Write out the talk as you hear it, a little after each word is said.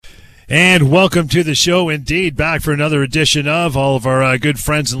And welcome to the show, indeed, back for another edition of all of our good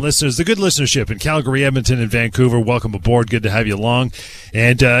friends and listeners, the good listenership in Calgary, Edmonton, and Vancouver. Welcome aboard. Good to have you along.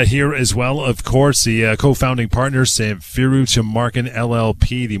 And here as well, of course, the co-founding partner, Samfiru Tumarkin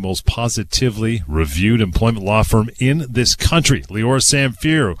LLP, the most positively reviewed employment law firm in this country. Lior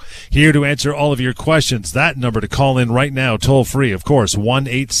Samfiru, here to answer all of your questions. That number to call in right now, toll free, of course,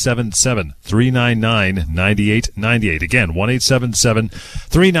 1-877-399-9898. Again,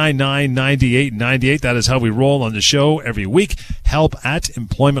 1-877-399-9898. That is how we roll on the show every week. Help at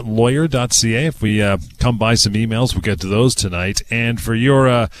employmentlawyer.ca. If we come by some emails, we'll get to those tonight. And for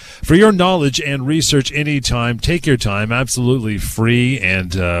your knowledge and research anytime, take your time, absolutely free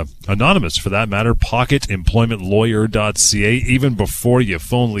and anonymous for that matter, pocketemploymentlawyer.ca. Even before you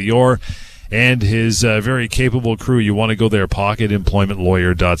phone Lior and his very capable crew, you want to go there,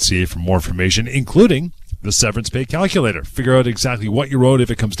 pocketemploymentlawyer.ca, for more information, including the severance pay calculator. Figure out exactly what you owed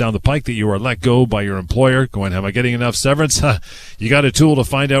if it comes down the pike that you are let go by your employer. Going, am I getting enough severance? You got a tool to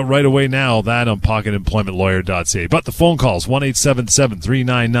find out right away now. That on pocketemploymentlawyer.ca. But the phone calls,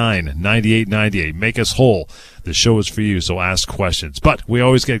 1-877-399-9898. Make us whole. The show is for you, so ask questions. But we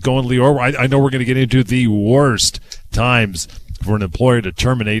always get going, Lior. I know we're going to get into the worst times for an employer to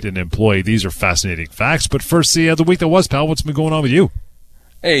terminate an employee. These are fascinating facts. But first, the week that was, pal, what's been going on with you?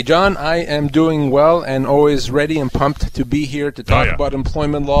 Hey, John, I am doing well and always ready and pumped to be here to talk about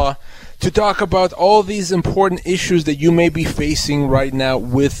employment law, to talk about all these important issues that you may be facing right now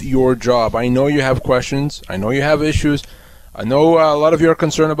with your job. I know you have questions. I know you have issues. I know a lot of you are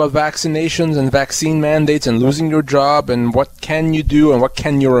concerned about vaccinations and vaccine mandates and losing your job and what can you do and what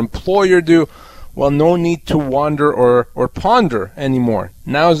can your employer do. Well, no need to wander or ponder anymore.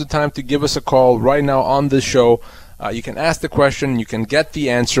 Now is the time to give us a call right now on this show. You can ask the question, you can get the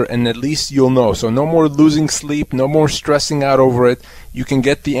answer, and at least you'll know. So no more losing sleep, no more stressing out over it. You can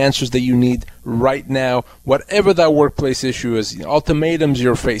get the answers that you need right now, whatever that workplace issue is. Ultimatums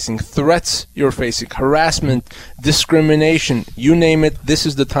you're facing, threats you're facing, harassment, discrimination, you name it. This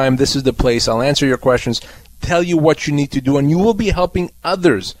is the time, this is the place. I'll answer your questions, tell you what you need to do, and you will be helping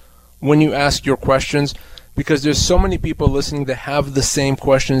others when you ask your questions, because there's so many people listening that have the same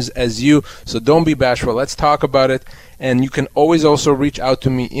questions as you. So don't be bashful. Let's talk about it. And you can always also reach out to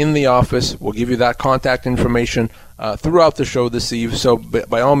me in the office. We'll give you that contact information throughout the show this eve. So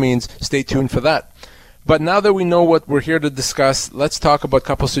by all means, stay tuned for that. But now that we know what we're here to discuss, let's talk about a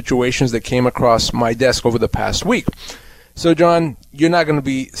couple situations that came across my desk over the past week. So, John, you're not going to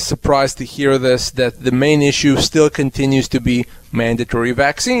be surprised to hear this, that the main issue still continues to be mandatory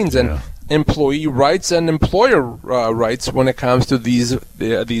vaccines. And employee rights and employer rights when it comes to these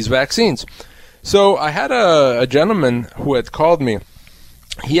vaccines. So I had a gentleman who had called me.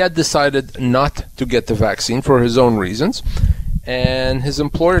 He had decided not to get the vaccine for his own reasons, and his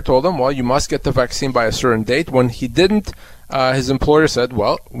employer told him, well, you must get the vaccine by a certain date. When he didn't, his employer said,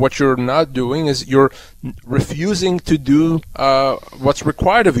 well, what you're not doing is you're refusing to do what's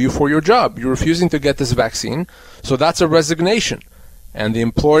required of you for your job. You're refusing to get this vaccine, so that's a resignation. And the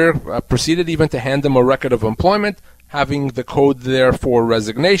employer proceeded even to hand them a record of employment, having the code there for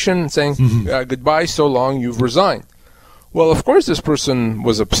resignation, saying, goodbye, so long, you've resigned. Well, of course, this person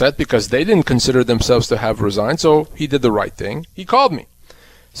was upset because they didn't consider themselves to have resigned, so he did the right thing. He called me.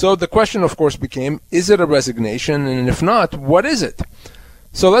 So the question, of course, became, is it a resignation? And if not, what is it?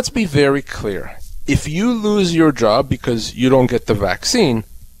 So let's be very clear. If you lose your job because you don't get the vaccine,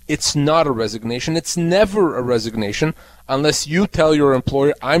 it's not a resignation. It's never a resignation unless you tell your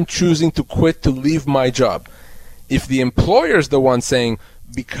employer, I'm choosing to quit, to leave my job. If the employer is the one saying,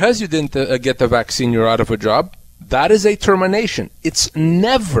 because you didn't get the vaccine, you're out of a job, that is a termination. It's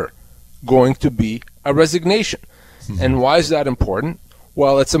never going to be a resignation. And why is that important?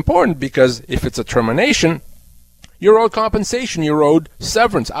 Well, it's important because if it's a termination, you're owed compensation. You're owed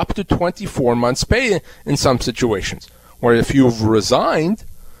severance, up to 24 months pay in some situations. Where if you've resigned,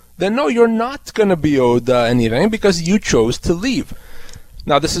 then no, you're not going to be owed anything because you chose to leave.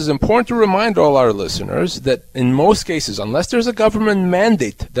 Now, this is important to remind all our listeners that in most cases, unless there's a government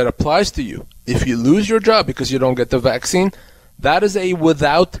mandate that applies to you, if you lose your job because you don't get the vaccine, that is a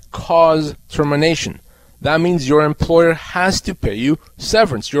without cause termination. That means your employer has to pay you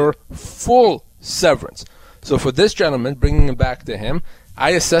severance, your full severance. So for this gentleman, bringing it back to him, I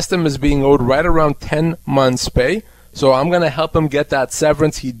assessed him as being owed right around 10 months' pay. So I'm going to help him get that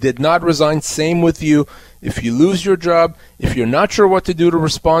severance. He did not resign. Same with you. If you lose your job, if you're not sure what to do to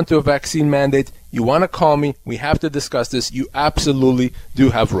respond to a vaccine mandate, you want to call me. We have to discuss this. You absolutely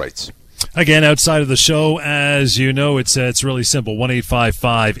do have rights. Again, outside of the show, as you know, it's really simple.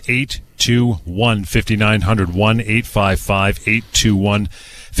 1-855-821-5900. 1-855-821-5900.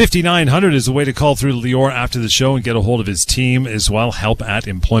 5900 is the way to call through to Lior after the show and get a hold of his team as well.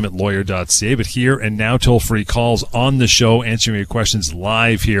 help@employmentlawyer.ca. But here and now, toll-free calls on the show, answering your questions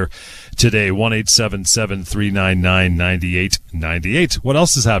live here today. 1-877-399-9898. What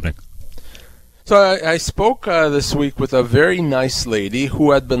else is happening? So I spoke this week with a very nice lady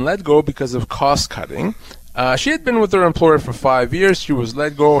who had been let go because of cost cutting. She had been with her employer for 5 years. She was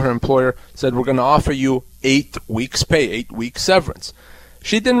let go. Her employer said, we're going to offer you 8 weeks pay, 8 weeks severance.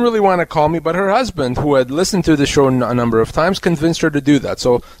 She didn't really want to call me, but her husband, who had listened to the show a number of times, convinced her to do that.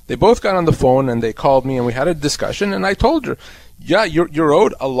 So they both got on the phone and they called me and we had a discussion, and I told her, yeah, you're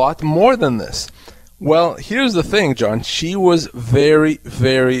owed a lot more than this. Well, here's the thing, John. She was very,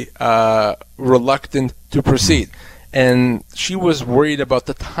 very reluctant to proceed. And she was worried about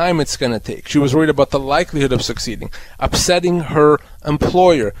the time it's going to take. She was worried about the likelihood of succeeding, upsetting her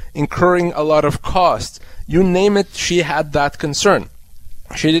employer, incurring a lot of costs. You name it, she had that concern.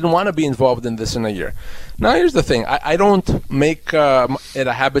 She didn't want to be involved in this in a year. Now, here's the thing. I don't make it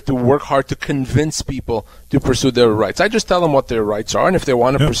a habit to work hard to convince people to pursue their rights. I just tell them what their rights are, and if they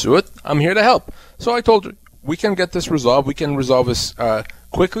want to pursue it, I'm here to help. So I told her, we can get this resolved. We can resolve this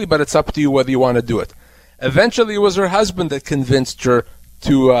quickly, but it's up to you whether you want to do it. Eventually, it was her husband that convinced her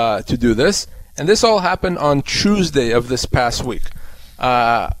to do this, and this all happened on Tuesday of this past week.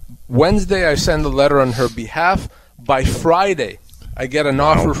 Wednesday, I sent a letter on her behalf. By Friday, I get an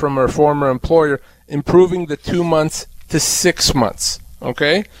offer from her former employer improving the 2 months to 6 months,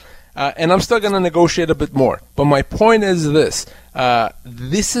 okay? And I'm still going to negotiate a bit more. But my point is this.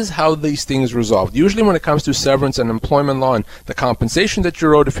 This is how these things resolved. Usually when it comes to severance and employment law and the compensation that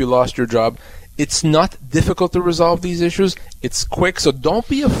you're owed if you lost your job, it's not difficult to resolve these issues. It's quick, so don't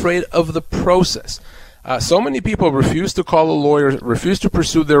be afraid of the process. So many people refuse to call a lawyer, refuse to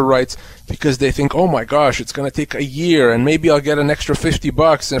pursue their rights because they think, oh my gosh, it's going to take a year and maybe I'll get an extra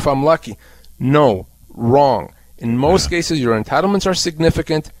 $50 if I'm lucky. No, wrong. In most cases, your entitlements are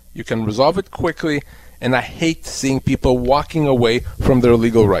significant. You can resolve it quickly, and I hate seeing people walking away from their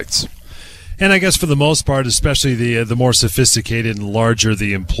legal rights. And I guess for the most part, especially the more sophisticated and larger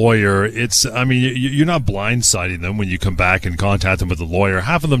the employer, you're not blindsiding them when you come back and contact them with a lawyer.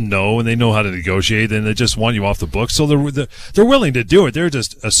 Half of them know, and they know how to negotiate, and they just want you off the books. So they're willing to do it. They're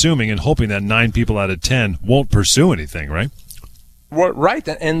just assuming and hoping that 9 people out of 10 won't pursue anything, right? Well, right,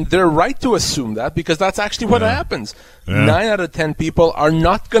 and they're right to assume that because that's actually what happens. 9 out of 10 people are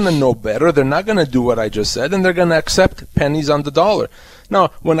not going to know better. They're not going to do what I just said, and they're going to accept pennies on the dollar.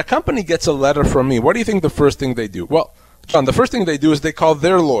 Now, when a company gets a letter from me, what do you think the first thing they do? Well, John, the first thing they do is they call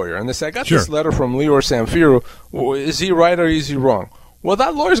their lawyer, and they say, I got this letter from Lior Samfiru. Is he right or is he wrong? Well,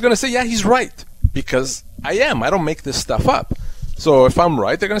 that lawyer's going to say, yeah, he's right, because I am. I don't make this stuff up. So if I'm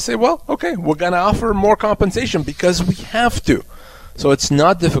right, they're going to say, well, okay, we're going to offer more compensation because we have to. So it's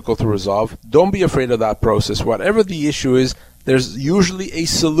not difficult to resolve. Don't be afraid of that process. Whatever the issue is, there's usually a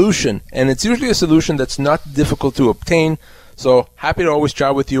solution, and it's usually a solution that's not difficult to obtain. So happy to always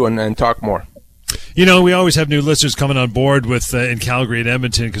chat with you and talk more. You know, we always have new listeners coming on board with in Calgary and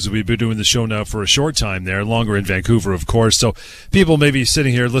Edmonton because we've been doing the show now for a short time there, longer in Vancouver, of course. So people may be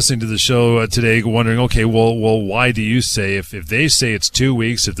sitting here listening to the show today wondering, okay, well, why do you say, if they say it's 2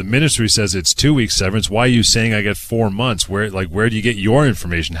 weeks, if the ministry says it's 2 weeks severance, why are you saying I get 4 months? Where do you get your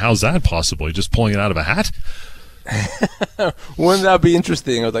information? How's that possible? You're just pulling it out of a hat? Wouldn't that be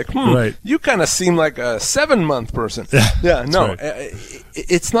interesting? I was like, right. You kind of seem like a 7-month person. Yeah, no, right.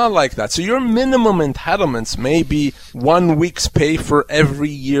 It's not like that. So your minimum entitlements may be 1 week's pay for every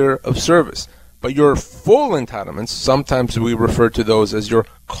year of service. But your full entitlements, sometimes we refer to those as your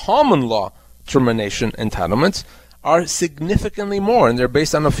common law termination entitlements, are significantly more, and they're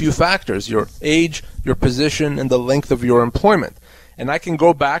based on a few factors: your age, your position, and the length of your employment. And I can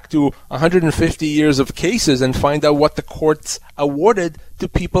go back to 150 years of cases and find out what the courts awarded to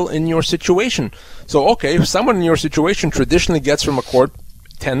people in your situation. So, okay, if someone in your situation traditionally gets from a court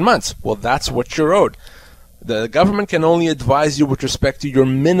 10 months, well, that's what you're owed. The government can only advise you with respect to your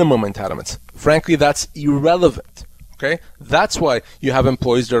minimum entitlements. Frankly, that's irrelevant. Okay? That's why you have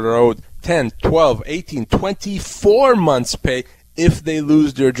employees that are owed 10, 12, 18, 24 months pay if they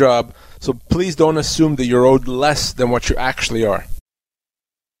lose their job. So please don't assume that you're owed less than what you actually are.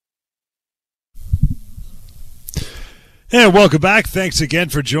 And welcome back. Thanks again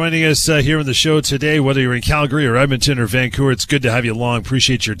for joining us here on the show today. Whether you're in Calgary or Edmonton or Vancouver, it's good to have you along.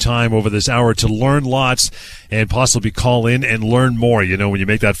 Appreciate your time over this hour to learn lots and possibly call in and learn more. You know, when you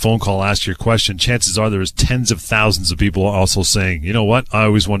make that phone call, ask your question, chances are there's tens of thousands of people also saying, you know what, I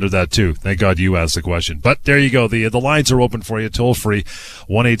always wondered that too. Thank God you asked the question. But there you go. The lines are open for you, toll free,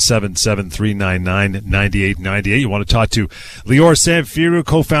 1-877-399-9898. You want to talk to Lior Samfiru,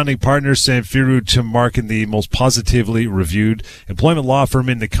 co-founding partner, Samfiru Tamarkin, the most positively reviewed employment law firm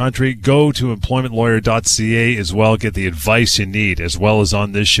in the country. Go to employmentlawyer.ca as well. Get the advice you need, as well as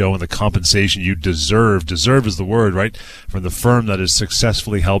on this show, and the compensation you deserve. Deserve is the word, right? From the firm that has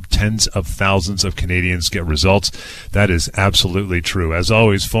successfully helped tens of thousands of Canadians get results. That is absolutely true. As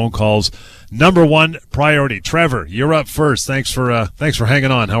always, phone calls, number one priority. Trevor, you're up first. Thanks for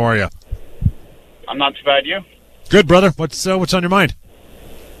hanging on. How are you? I'm not too bad. You? Good, brother. What's on your mind?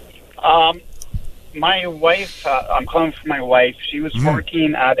 My wife, I'm calling for my wife. She was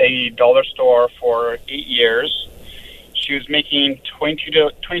working at a dollar store for 8 years. She was making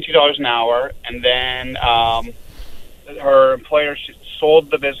 $22 an hour, and then her employer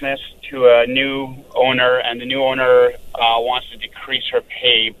sold the business to a new owner, and the new owner wants to decrease her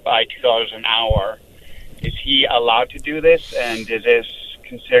pay by $2 an hour. Is he allowed to do this, and is this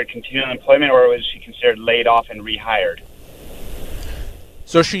considered continuing employment, or was she considered laid off and rehired?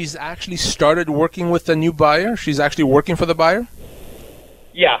 So she's actually started working with the new buyer? She's actually working for the buyer?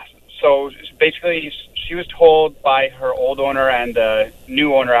 Yeah. So basically, she was told by her old owner and the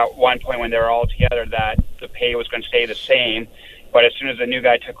new owner at one point when they were all together that the pay was going to stay the same. But as soon as the new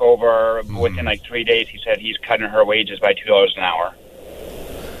guy took over, within like 3 days, he said he's cutting her wages by $2 an hour.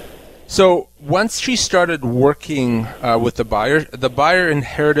 So once she started working with the buyer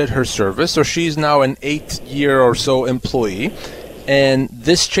inherited her service. So she's now an 8-year or so employee. And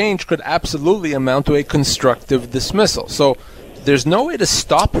this change could absolutely amount to a constructive dismissal. So there's no way to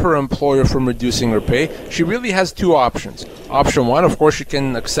stop her employer from reducing her pay. She really has two options. Option one, of course, she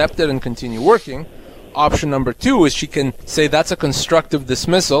can accept it and continue working. Option number two is she can say that's a constructive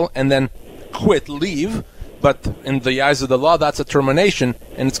dismissal and then quit, leave. But in the eyes of the law, that's a termination,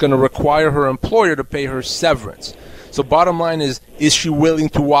 and it's going to require her employer to pay her severance. So bottom line is she willing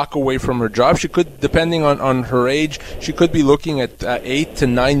to walk away from her job? She could, depending on her age, she could be looking at 8 to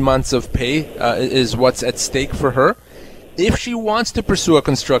 9 months of pay is what's at stake for her. If she wants to pursue a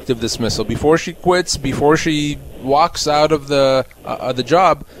constructive dismissal, before she quits, before she walks out of the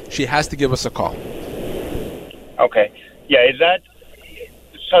job, she has to give us a call. Okay. Yeah, is that...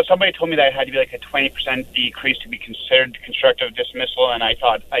 So somebody told me that it had to be like a 20% decrease to be considered constructive dismissal, and I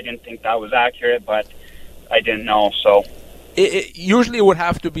didn't think that was accurate, but I didn't know, so... It usually would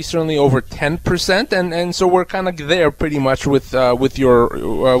have to be certainly over 10%, and so we're kind of there pretty much with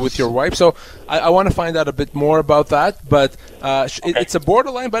your wife. So I want to find out a bit more about that, but it's a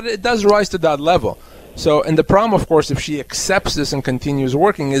borderline, but it does rise to that level. So, and the problem, of course, if she accepts this and continues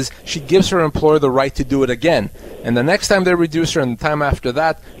working, is she gives her employer the right to do it again. And the next time they reduce her and the time after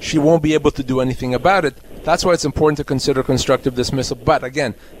that, she won't be able to do anything about it. That's why it's important to consider constructive dismissal. But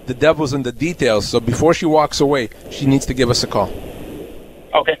again, the devil's in the details. So before she walks away, she needs to give us a call.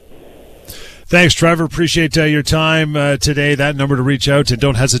 Okay. Thanks, Trevor. Appreciate your time today. That number to reach out, and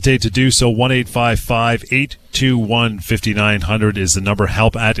don't hesitate to do so. 1-855-821-5900 is the number.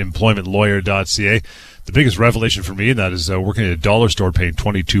 help@employmentlawyer.ca. The biggest revelation for me in that is working at a dollar store paying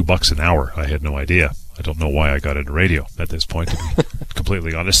 $22 an hour. I had no idea. I don't know why I got into radio at this point, to be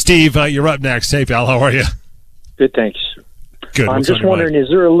completely honest. Steve, you're up next. Hey, pal, how are you? Good, thanks. Good. I'm just wondering, is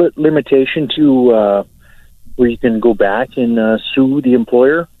there a limitation to where you can go back and sue the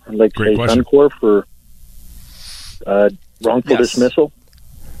employer, like Great say question. Suncor for wrongful dismissal?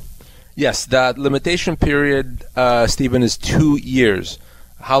 Yes, that limitation period, Stephen, is 2 years.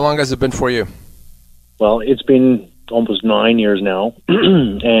 How long has it been for you? Well, it's been almost 9 years now,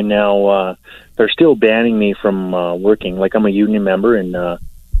 and now they're still banning me from working. Like, I'm a union member, and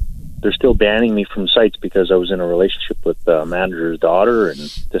they're still banning me from sites because I was in a relationship with the manager's daughter, and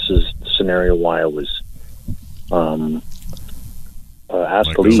this is the scenario why I was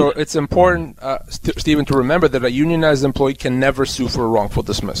asked to leave. So it's important, Stephen, to remember that a unionized employee can never sue for a wrongful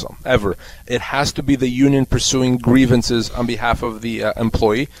dismissal, ever. It has to be the union pursuing grievances on behalf of the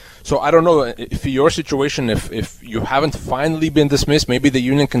employee. So I don't know if your situation, if you haven't finally been dismissed, maybe the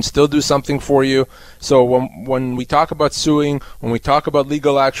union can still do something for you. So when we talk about suing, when we talk about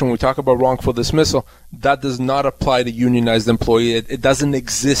legal action, when we talk about wrongful dismissal, that does not apply to unionized employee. It doesn't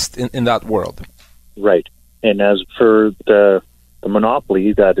exist in that world. Right. And as for the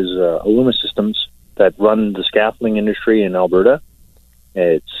monopoly that is Aluma Systems that run the scaffolding industry in Alberta,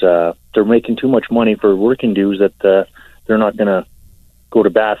 it's they're making too much money for working dues that they're not going to go to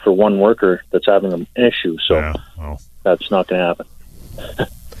bat for one worker that's having an issue. So that's not going to happen.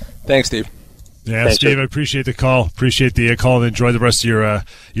 Thanks, Steve. Yeah, Thanks, Steve, sir. I appreciate the call. Appreciate the call, and enjoy the rest of your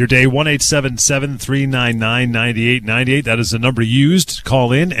day. 1-877-399-9898. That is the number used.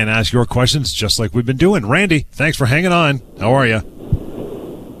 Call in and ask your questions, just like we've been doing. Randy, thanks for hanging on. How are you?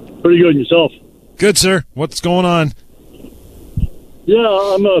 Pretty good, yourself? Good, sir. What's going on? Yeah,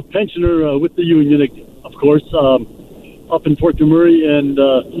 I'm a pensioner with the union, of course, up in Fort McMurray, and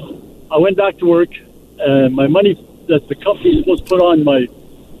I went back to work, and my money that the company is supposed to put on my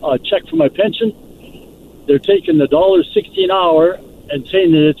check for my pension, they're taking $1.60 an hour and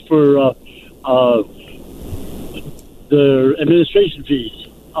saying that it's for the administration fees.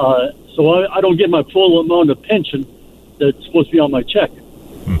 So I don't get my full amount of pension that's supposed to be on my check.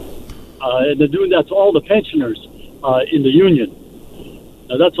 And they're doing that to all the pensioners in the union.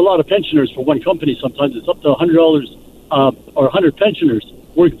 Now, that's a lot of pensioners for one company. Sometimes it's up to $100 or 100 pensioners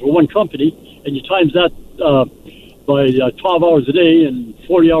working for one company, and you times that by 12 hours a day and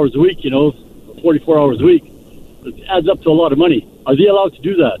 40 hours a week, 44 hours a week. It adds up to a lot of money. Are they allowed to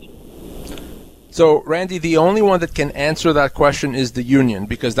do that? So, Randy, the only one that can answer that question is the union,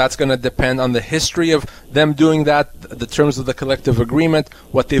 because that's going to depend on the history of them doing that, the terms of the collective agreement,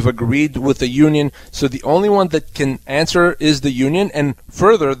 what they've agreed with the union. So the only one that can answer is the union, and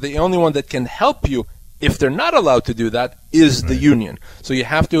further, the only one that can help you, if they're not allowed to do that, is the union. So you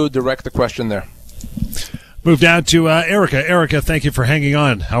have to direct the question there. Move down to Erica. Erica, thank you for hanging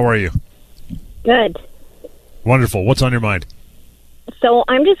on. How are you? Good. Wonderful. What's on your mind? So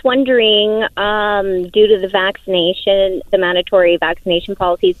I'm just wondering, due to the vaccination, the mandatory vaccination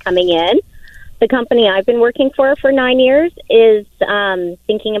policies coming in, the company I've been working for 9 years is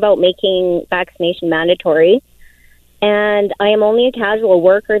thinking about making vaccination mandatory. And I am only a casual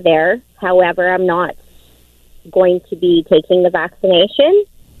worker there. However, I'm not going to be taking the vaccination.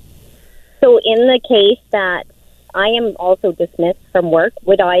 So in the case that I am also dismissed from work,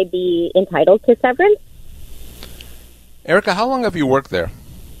 would I be entitled to severance? Erica, how long have you worked there?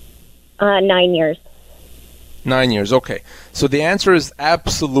 9 years. 9 years, okay. So the answer is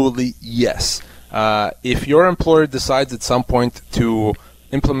absolutely yes. If your employer decides at some point to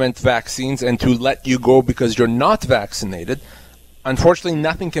implement vaccines and to let you go because you're not vaccinated, unfortunately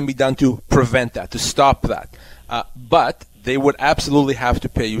nothing can be done to prevent that, to stop that. But they would absolutely have to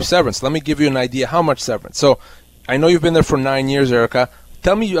pay you severance. Let me give you an idea how much severance. So I know you've been there for 9 years, Erica.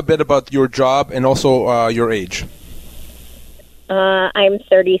 Tell me a bit about your job and also your age. I'm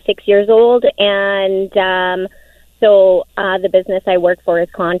 36 years old, and so the business I work for is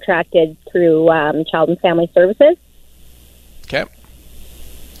contracted through Child and Family Services. Okay.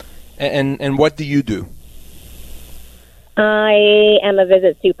 And what do you do? I am a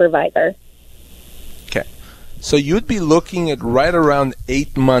visit supervisor. Okay. So you'd be looking at right around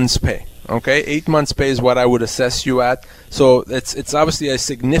 8 months' pay. Okay, 8 months' pay is what I would assess you at. So it's obviously a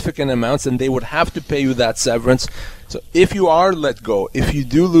significant amount, and they would have to pay you that severance. So if you are let go, if you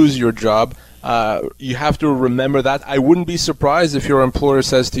do lose your job, you have to remember that. I wouldn't be surprised if your employer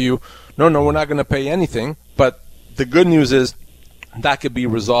says to you, no, we're not going to pay anything. But the good news is that could be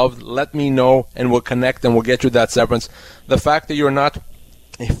resolved. Let me know, and we'll connect, and we'll get you that severance. The fact that you're not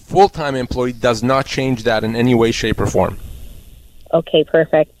a full-time employee does not change that in any way, shape, or form. Okay,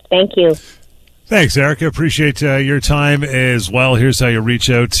 perfect. Thank you. Thanks, Erica. Appreciate your time as well. Here's how you reach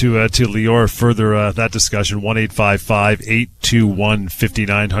out to Lior further that discussion.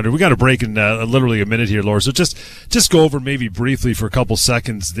 1-855-821-5900. We got a break in literally a minute here, Laura. So just go over maybe briefly for a couple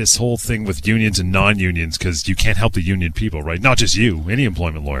seconds this whole thing with unions and non-unions, because you can't help the union people, right? Not just you, any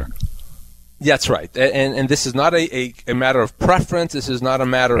employment lawyer. That's right. And this is not a matter of preference. This is not a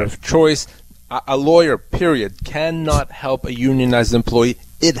matter of choice. A lawyer, period, cannot help a unionized employee.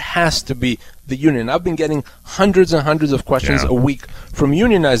 It has to be the union. I've been getting hundreds and hundreds of questions a week from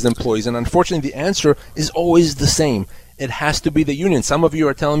unionized employees, and unfortunately the answer is always the same. It has to be the union. Some of you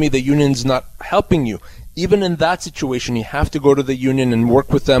are telling me the union's not helping you. Even in that situation, you have to go to the union and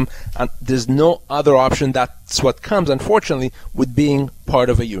work with them, and there's no other option. That's what comes, unfortunately, with being part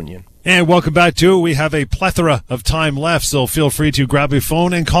of a union. And welcome back to it. We have a plethora of time left, so feel free to grab your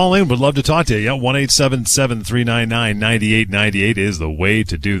phone and call in. Would love to talk to you. 1-877-399-9898 is the way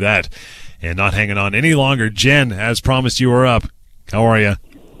to do that. And not hanging on any longer. Jen, as promised, you are up. How are you?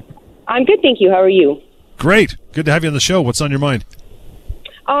 I'm good, thank you. How are you? Great. Good to have you on the show. What's on your mind?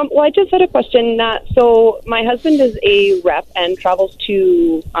 Well, I just had a question. So my husband is a rep and travels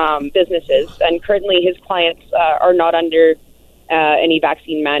to businesses, and currently his clients are not under any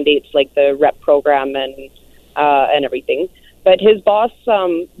vaccine mandates like the rep program and everything. But his boss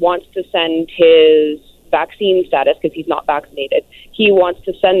wants to send his vaccine status, because he's not vaccinated, he wants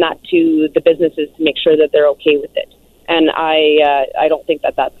to send that to the businesses to make sure that they're okay with it. And I don't think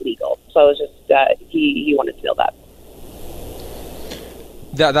that that's legal. So it was just he wanted to know that.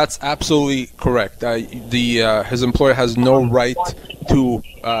 Yeah, that's absolutely correct. His employer has no right to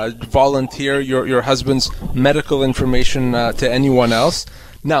volunteer your husband's medical information to anyone else.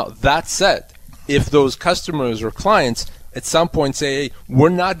 Now, that said, if those customers or clients at some point say, hey, we're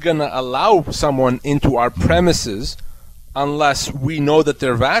not going to allow someone into our premises unless we know that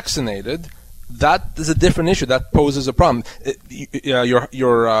they're vaccinated, that is a different issue. That poses a problem.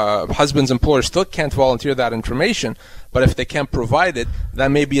 Your husband's employer still can't volunteer that information, but if they can't provide it,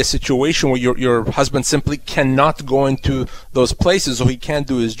 that may be a situation where your husband simply cannot go into those places, so he can't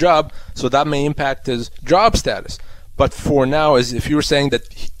do his job, so that may impact his job status. But for now, as if you were saying that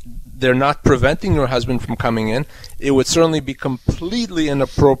they're not preventing your husband from coming in, it would certainly be completely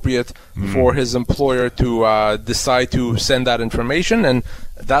inappropriate for his employer to decide to send that information, and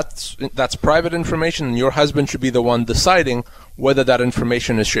that's private information, and your husband should be the one deciding whether that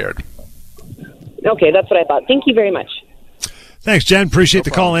information is shared. Okay, that's what I thought. Thank you very much. Thanks, Jen. Appreciate the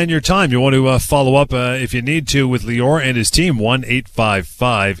call and your time. You want to follow up if you need to with Lior and his team,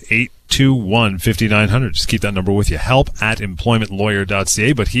 1-855-821-5900. Just keep that number with you.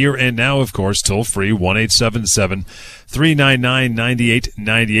 help@employmentlawyer.ca. But here and now, of course, toll free,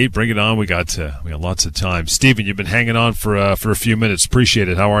 1-877-399-9898. Bring it on. We got lots of time. Stephen, you've been hanging on for a few minutes. Appreciate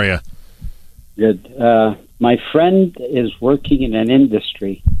it. How are you? Good. My friend is working in an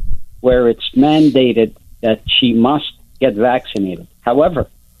industry where it's mandated that she must get vaccinated. However,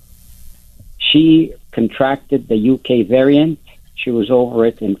 she contracted the UK variant. She was over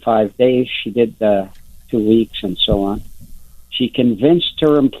it in 5 days. She did 2 weeks and so on. She convinced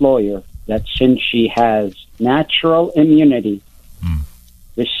her employer that since she has natural immunity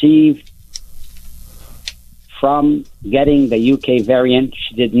received from getting the UK variant,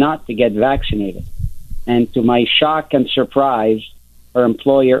 she did not to get vaccinated. And to my shock and surprise, her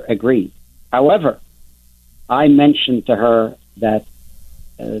employer agreed. However, I mentioned to her that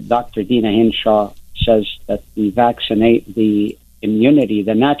Dr. Dina Hinshaw says that the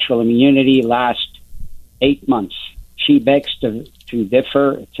natural immunity lasts 8 months. She begs to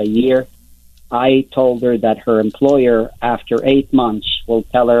differ. It's a year. I told her that her employer, after 8 months, will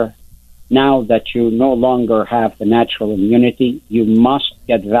tell her, now that you no longer have the natural immunity, you must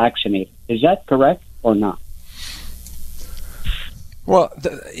get vaccinated. Is that correct or not? Well,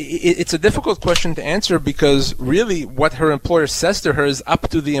 it's a difficult question to answer because really what her employer says to her is up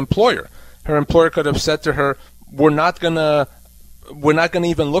to the employer. Her employer could have said to her, we're not gonna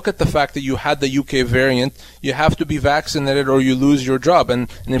even look at the fact that you had the UK variant. You have to be vaccinated or you lose your job. And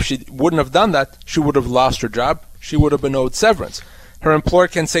if she wouldn't have done that, she would have lost her job. She would have been owed severance. Her employer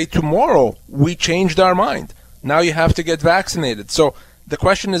can say, tomorrow, we changed our mind. Now you have to get vaccinated. So the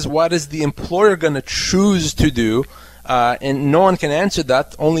question is, what is the employer going to choose to do? And no one can answer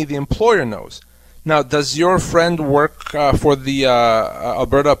that. Only the employer knows. Now, does your friend work for the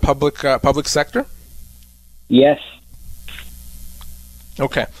Alberta public sector? Yes.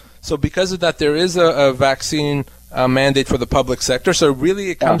 Okay. So because of that, there is a vaccine mandate for the public sector. So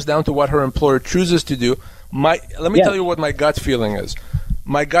really it comes down to what her employer chooses to do. Let me tell you what my gut feeling is.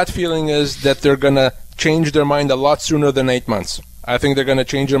 My gut feeling is that they're going to change their mind a lot sooner than 8 months. I think they're going to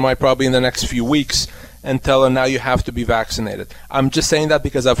change their mind probably in the next few weeks and tell her now you have to be vaccinated. I'm just saying that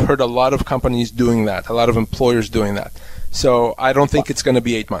because I've heard a lot of companies doing that, a lot of employers doing that. So I don't think it's going to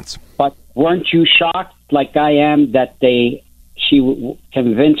be 8 months. But weren't you shocked, like I am, that she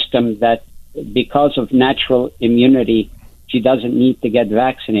convinced them that because of natural immunity, she doesn't need to get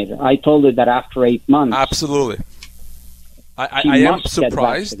vaccinated? I told her that after 8 months. Absolutely. I am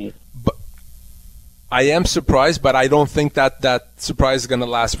surprised. I am surprised, but I don't think that surprise is going to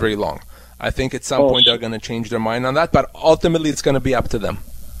last very long. I think at some point they're going to change their mind on that, but ultimately it's going to be up to them.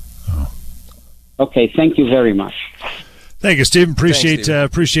 Okay, thank you very much. Thank you, Stephen.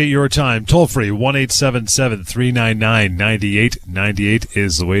 Appreciate your time. Toll free, 1-877-399-9898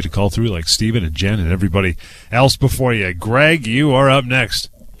 is the way to call through, like Stephen and Jen and everybody else before you. Greg, you are up next.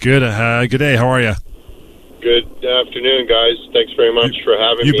 Good day. How are you? Good afternoon, guys. Thanks very much for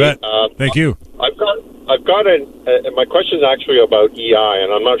having me. You bet. Thank you. I've got my question is actually about EI,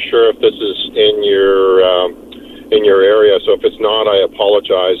 and I'm not sure if this is in your area. So if it's not, I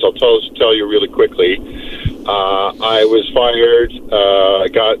apologize. I'll tell you really quickly. I was fired. I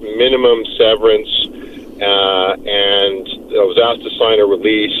got minimum severance, and I was asked to sign a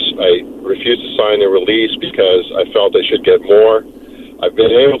release. I refused to sign the release because I felt I should get more. I've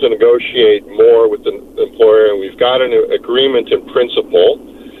been able to negotiate more with the employer, and we've got an agreement in principle.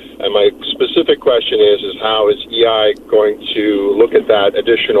 And my specific question is how is EI going to look at that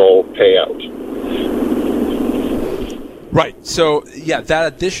additional payout? Right. So, yeah,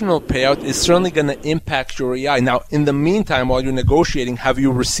 that additional payout is certainly going to impact your EI. Now, in the meantime, while you're negotiating, have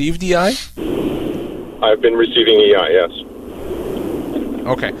you received EI? I've been receiving EI, yes.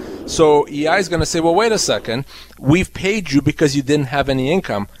 Okay. So EI is going to say, well, wait a second. We've paid you because you didn't have any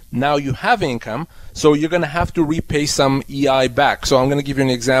income. Now you have income, so you're going to have to repay some EI back. So I'm going to give you an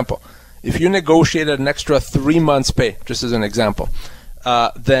example. If you negotiated an extra 3 months' pay, just as an example,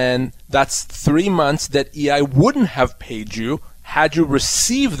 then that's 3 months that EI wouldn't have paid you had you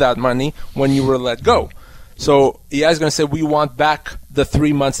received that money when you were let go. So EI is going to say, we want back the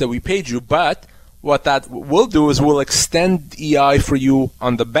 3 months that we paid you, but what that will do is we'll extend EI for you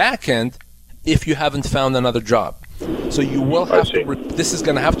on the back end if you haven't found another job. So you will have to, this is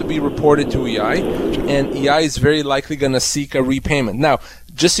going to have to be reported to EI, and EI is very likely going to seek a repayment. Now,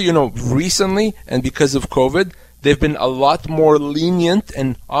 just so you know, recently, and because of COVID, they've been a lot more lenient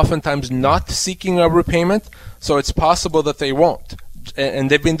and oftentimes not seeking a repayment, so it's possible that they won't. And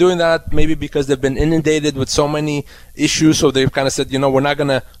they've been doing that maybe because they've been inundated with so many issues, so they've kind of said, we're not going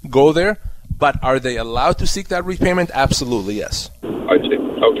to go there. But are they allowed to seek that repayment? Absolutely, yes. I see.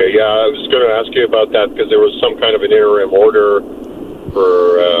 Okay, yeah, I was going to ask you about that because there was some kind of an interim order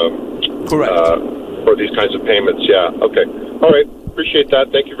for these kinds of payments. Yeah. Okay. All right. Appreciate that.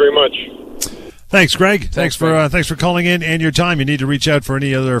 Thank you very much. Thanks, Greg. Thanks for calling in and your time. You need to reach out for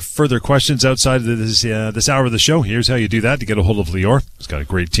any other further questions outside of this hour of the show. Here's how you do that to get a hold of Lior. He's got a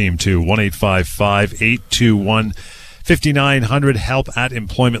great team too. 1-855-821-5900,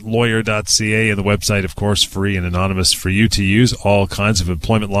 help@employmentlawyer.ca, and the website, of course, free and anonymous for you to use. All kinds of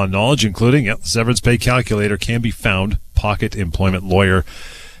employment law knowledge, including the severance pay calculator, can be found,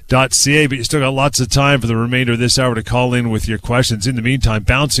 pocketemploymentlawyer.ca. But you still got lots of time for the remainder of this hour to call in with your questions. In the meantime,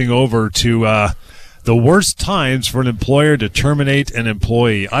 bouncing over to the worst times for an employer to terminate an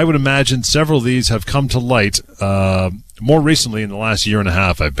employee. I would imagine several of these have come to light more recently in the last year and a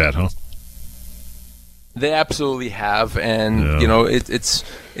half, I bet, huh? They absolutely have, and it's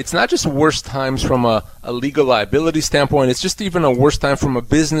not just worst times from a legal liability standpoint, it's just even a worst time from a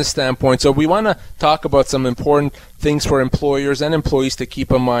business standpoint. So we want to talk about some important things for employers and employees to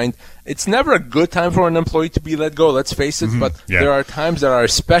keep in mind. It's never a good time for an employee to be let go, let's face it, but there are times that are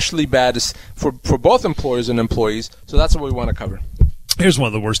especially bad for both employers and employees, so that's what we want to cover. Here's one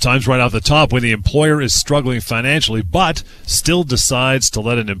of the worst times right off the top, when the employer is struggling financially but still decides to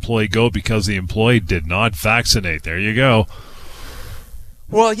let an employee go because the employee did not vaccinate. There you go.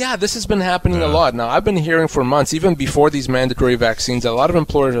 Well, yeah, this has been happening a lot. Now, I've been hearing for months, even before these mandatory vaccines, a lot of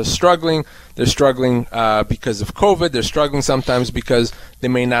employers are struggling. They're struggling because of COVID. They're struggling sometimes because they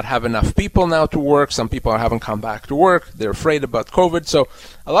may not have enough people now to work. Some people haven't come back to work. They're afraid about COVID. So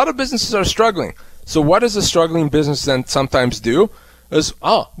a lot of businesses are struggling. So what does a struggling business then sometimes do? Is,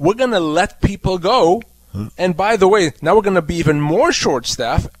 we're going to let people go, and by the way, now we're going to be even more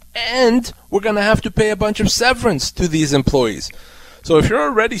short-staffed, and we're going to have to pay a bunch of severance to these employees. So if you're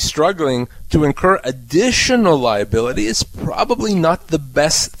already struggling to incur additional liability, it's probably not the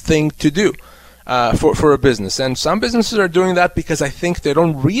best thing to do for a business. And some businesses are doing that because I think they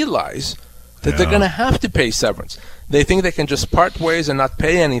don't realize that they're going to have to pay severance. They think they can just part ways and not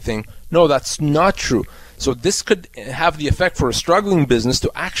pay anything. No, that's not true. So this could have the effect for a struggling business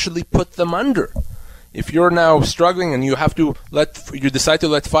to actually put them under. If you're now struggling and you decide to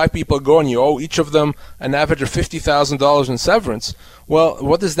let 5 people go and you owe each of them an average of $50,000 in severance, well,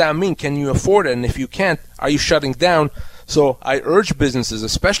 what does that mean? Can you afford it? And if you can't, are you shutting down? So I urge businesses,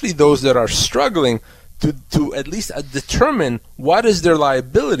 especially those that are struggling, to at least determine what is their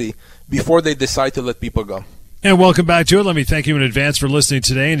liability before they decide to let people go. And welcome back to it. Let me thank you in advance for listening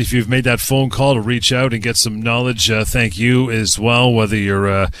today. And if you've made that phone call to reach out and get some knowledge, thank you as well. Whether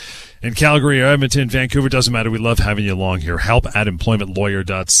you're in Calgary or Edmonton, Vancouver, doesn't matter. We love having you along here.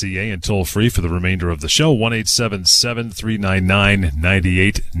 help@employmentlawyer.ca, and toll free for the remainder of the show,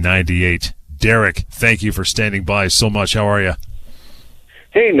 1-877-399-9898. Derek, thank you for standing by so much. How are you?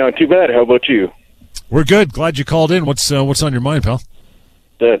 Hey, not too bad. How about you? We're good. Glad you called in. What's on your mind, pal?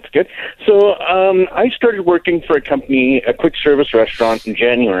 That's good. So I started working for a company, a quick service restaurant, in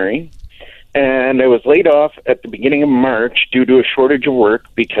January, and I was laid off at the beginning of March due to a shortage of work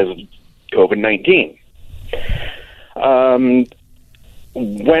because of COVID-19.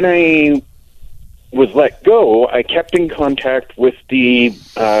 When I was let go, I kept in contact with the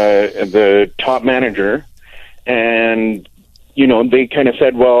top manager, and they kind of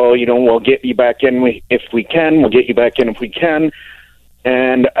said, well, we'll get you back in if we can. We'll get you back in if we can.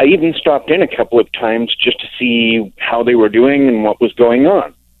 And I even stopped in a couple of times just to see how they were doing and what was going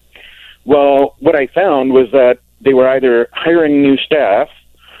on. Well, what I found was that they were either hiring new staff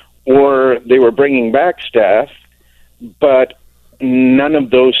or they were bringing back staff, but none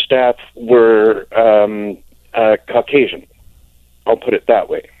of those staff were Caucasian. I'll put it that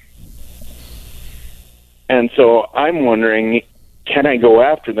way. And so I'm wondering, can I go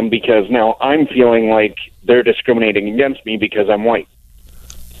after them? Because now I'm feeling like they're discriminating against me because I'm white.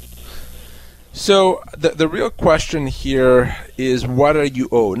 So the real question here is, what are you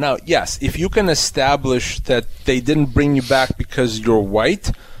owed? Now, yes, if you can establish that they didn't bring you back because you're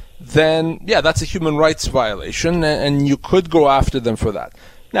white, then, yeah, that's a human rights violation, and you could go after them for that.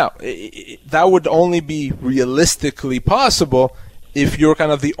 Now, that would only be realistically possible if you're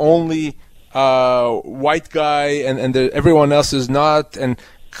kind of the only white guy and everyone else is not, and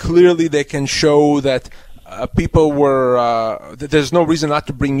clearly they can show that people were, there's no reason not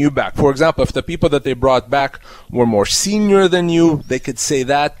to bring you back. For example, if the people that they brought back were more senior than you, they could say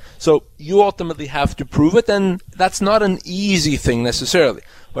that. So you ultimately have to prove it, and that's not an easy thing necessarily.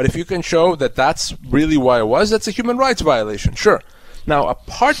 But if you can show that that's really why it was, that's a human rights violation, sure. Now,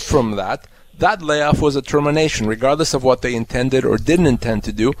 apart from that, that layoff was a termination, regardless of what they intended or didn't intend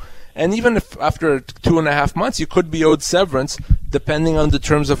to do. And even if after 2.5 months, you could be owed severance, depending on the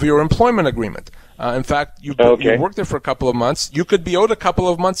terms of your employment agreement. In fact, you worked there for a couple of months, you could be owed a couple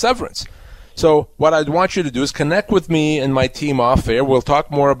of months severance. So what I'd want you to do is connect with me and my team off air. We'll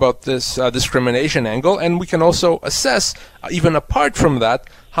talk more about this discrimination angle, and we can also assess, even apart from that,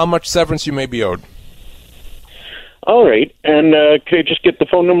 how much severance you may be owed. All right. And could I just get the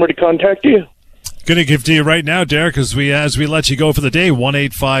phone number to contact you? Going to give to you right now, Derek, as we let you go for the day.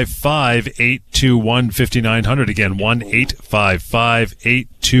 1-855-821-5900. Again,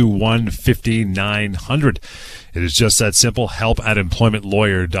 1-855-821-5900. It is just that simple.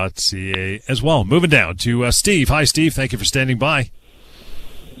 help@employmentlawyer.ca as well. Moving down to Steve. Hi, Steve. Thank you for standing by.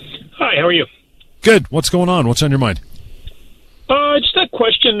 Hi, how are you? Good. What's going on? What's on your mind? Just a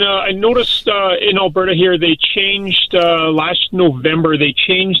question. I noticed in Alberta here they changed last November. They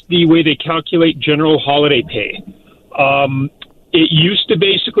changed the way they calculate general holiday pay. It used to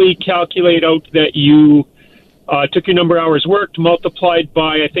basically calculate out that you took your number of hours worked, multiplied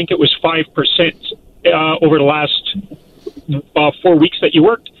by, I think it was 5% over the last 4 weeks that you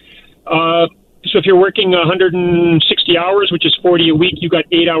worked. So if you're working 160 hours, which is 40 a week, you got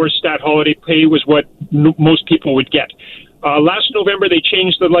 8 hours stat holiday pay was what most people would get. Last November, they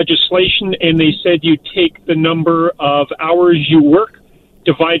changed the legislation, and they said you take the number of hours you work,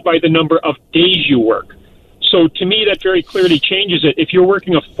 divide by the number of days you work. So to me, that very clearly changes it. If you're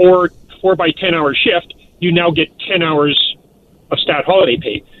working a 4 by 10 hour shift, you now get 10 hours of stat holiday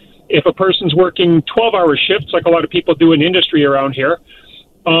pay. If a person's working 12-hour shifts, like a lot of people do in industry around here,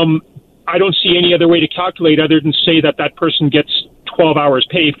 I don't see any other way to calculate other than say that that person gets 12 hours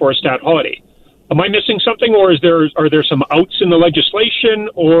pay for a stat holiday. Am I missing something, or are there some outs in the legislation,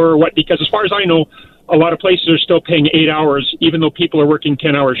 or what? Because as far as I know, a lot of places are still paying 8 hours, even though people are working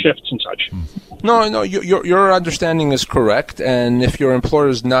 10-hour shifts and such. No, your understanding is correct. And if your employer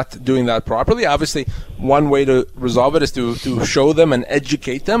is not doing that properly, obviously one way to resolve it is to show them and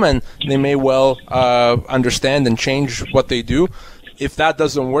educate them, and they may well understand and change what they do. If that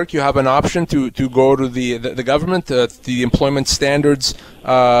doesn't work, you have an option to go to the government, the employment standards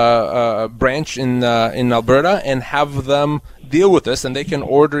branch in Alberta, and have them deal with this, and they can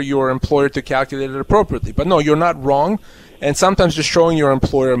order your employer to calculate it appropriately. But no, you're not wrong, and sometimes just showing your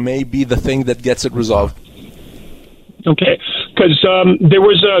employer may be the thing that gets it resolved. Okay, because there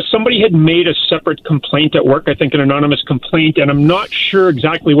was somebody had made a separate complaint at work, I think an anonymous complaint, and I'm not sure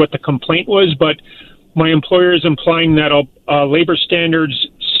exactly what the complaint was, but my employer is implying that labor standards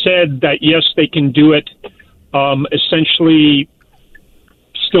said that, yes, they can do it, essentially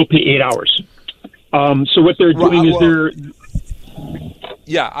still pay 8 hours. So what they're doing is they're...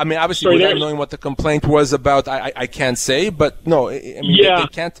 Yeah, I mean, obviously, without knowing what the complaint was about, I can't say, but no, I mean, they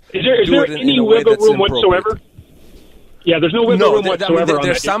can't do it in a way that's whatsoever? Yeah, there's no wiggle room whatsoever.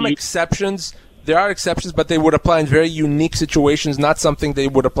 There's some exceptions. There are exceptions, but they would apply in very unique situations, not something they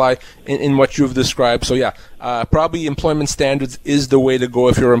would apply in what you've described. So, yeah, probably employment standards is the way to go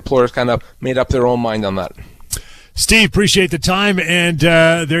if your employer's kind of made up their own mind on that. Steve, appreciate the time, and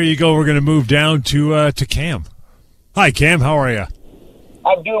there you go. We're going to move down to Cam. Hi, Cam. How are you?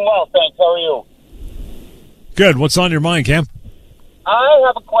 I'm doing well, thanks. How are you? Good. What's on your mind, Cam? I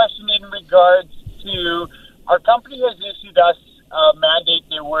have a question in regards to our company has issued us a mandate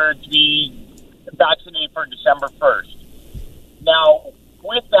that we're to be vaccinated for December 1st. Now,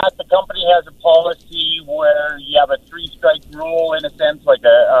 with that, the company has a policy where you have a 3-strike rule, in a sense, like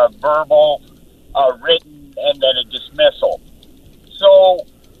a verbal, written, and then a dismissal. So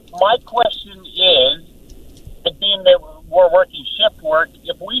my question is, being that we're working shift work,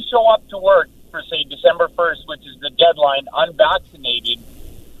 if we show up to work for, say, December 1st, which is the deadline, unvaccinated,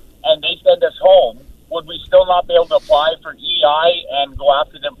 and they send us home, would we still not be able to apply for EI and go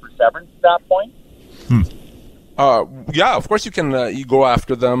after them for severance at that point? Yeah, of course you can. You go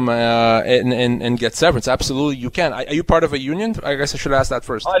after them and get severance. Absolutely, you can. Are you part of a union? I guess I should ask that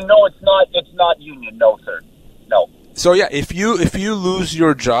first. No, it's not. It's not union. No, sir. No. So yeah, if you lose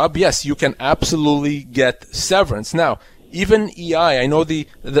your job, yes, you can absolutely get severance. Now, even EI, I know the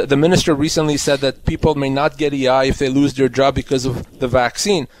minister recently said that people may not get EI if they lose their job because of the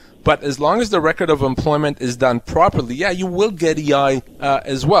vaccine. But as long as the record of employment is done properly, yeah, you will get EI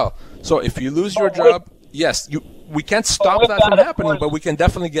as well. So if you lose your job, yes, we can't stop that from happening, but we can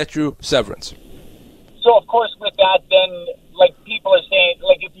definitely get you severance. So of course, with that, then like people are saying,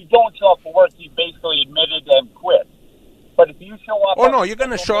 like if you don't show up for work, you basically admitted and quit. But if you show up, you're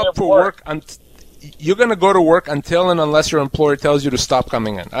going to show up for work you're going to go to work until and unless your employer tells you to stop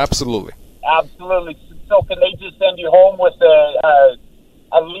coming in. Absolutely. Absolutely. So can they just send you home with a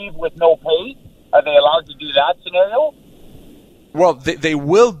leave with no pay? Are they allowed to do that scenario? Well, they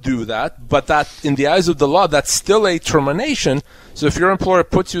will do that, but that, in the eyes of the law, that's still a termination. So if your employer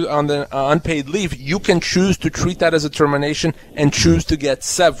puts you on the unpaid leave, you can choose to treat that as a termination and choose to get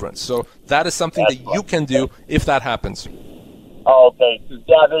severance. So that is something that you can do if that happens. Oh, okay.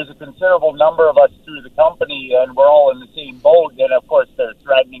 Yeah, there's a considerable number of us through the company, and we're all in the same boat. And of course, they're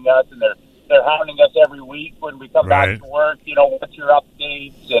threatening us, and they're hounding us every week when we come back to work. You know, what's your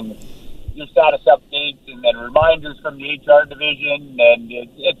updates and your status updates, and then reminders from the HR division, and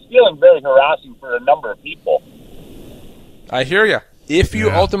it's feeling very harassing for a number of people. I hear you. If you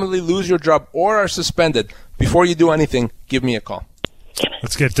ultimately lose your job or are suspended, before you do anything, give me a call.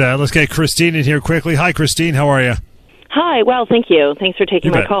 Let's get Christine in here quickly. Hi, Christine. How are you? Hi. Well, thank you. Thanks for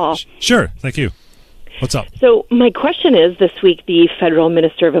taking my call. Sure. Thank you. What's up? So my question is, this week the federal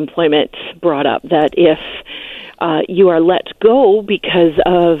minister of employment brought up that if you are let go because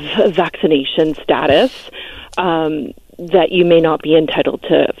of vaccination status, that you may not be entitled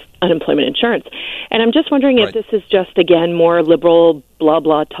to unemployment insurance. And I'm just wondering if this is just, again, more liberal blah,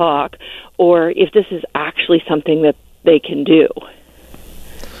 blah talk, or if this is actually something that they can do.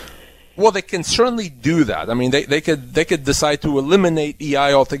 Well, they can certainly do that. I mean, they could decide to eliminate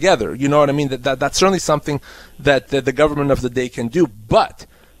EI altogether. You know what I mean? That's certainly something that the government of the day can do. But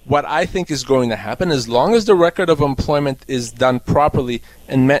what I think is going to happen, as long as the record of employment is done properly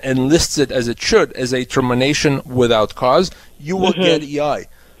and lists it as it should, as a termination without cause, you will get EI.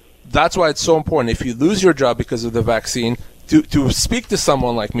 That's why it's so important. If you lose your job because of the vaccine, to speak to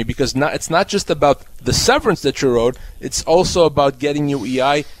someone like me, because it's not just about the severance that you're owed, it's also about getting you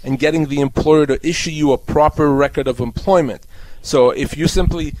EI and getting the employer to issue you a proper record of employment. So if you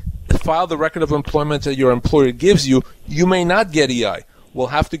simply file the record of employment that your employer gives you, you may not get EI. We'll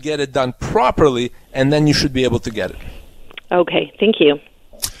have to get it done properly, and then you should be able to get it. Okay, thank you.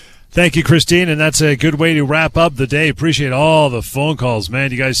 Thank you, Christine, and that's a good way to wrap up the day. Appreciate all the phone calls,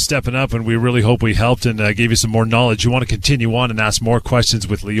 man. You guys stepping up, and we really hope we helped and gave you some more knowledge. You want to continue on and ask more questions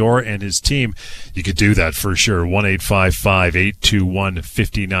with Lior and his team, you could do that for sure.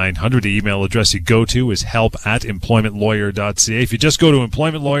 1-855-821-5900. The email address you go to is help@employmentlawyer.ca. If you just go to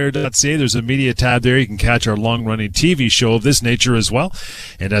employmentlawyer.ca, there's a media tab there. You can catch our long-running TV show of this nature as well.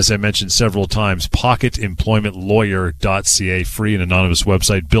 And as I mentioned several times, pocketemploymentlawyer.ca, free and anonymous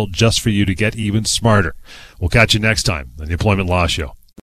website built just for you to get even smarter. We'll catch you next time on the Employment Law Show.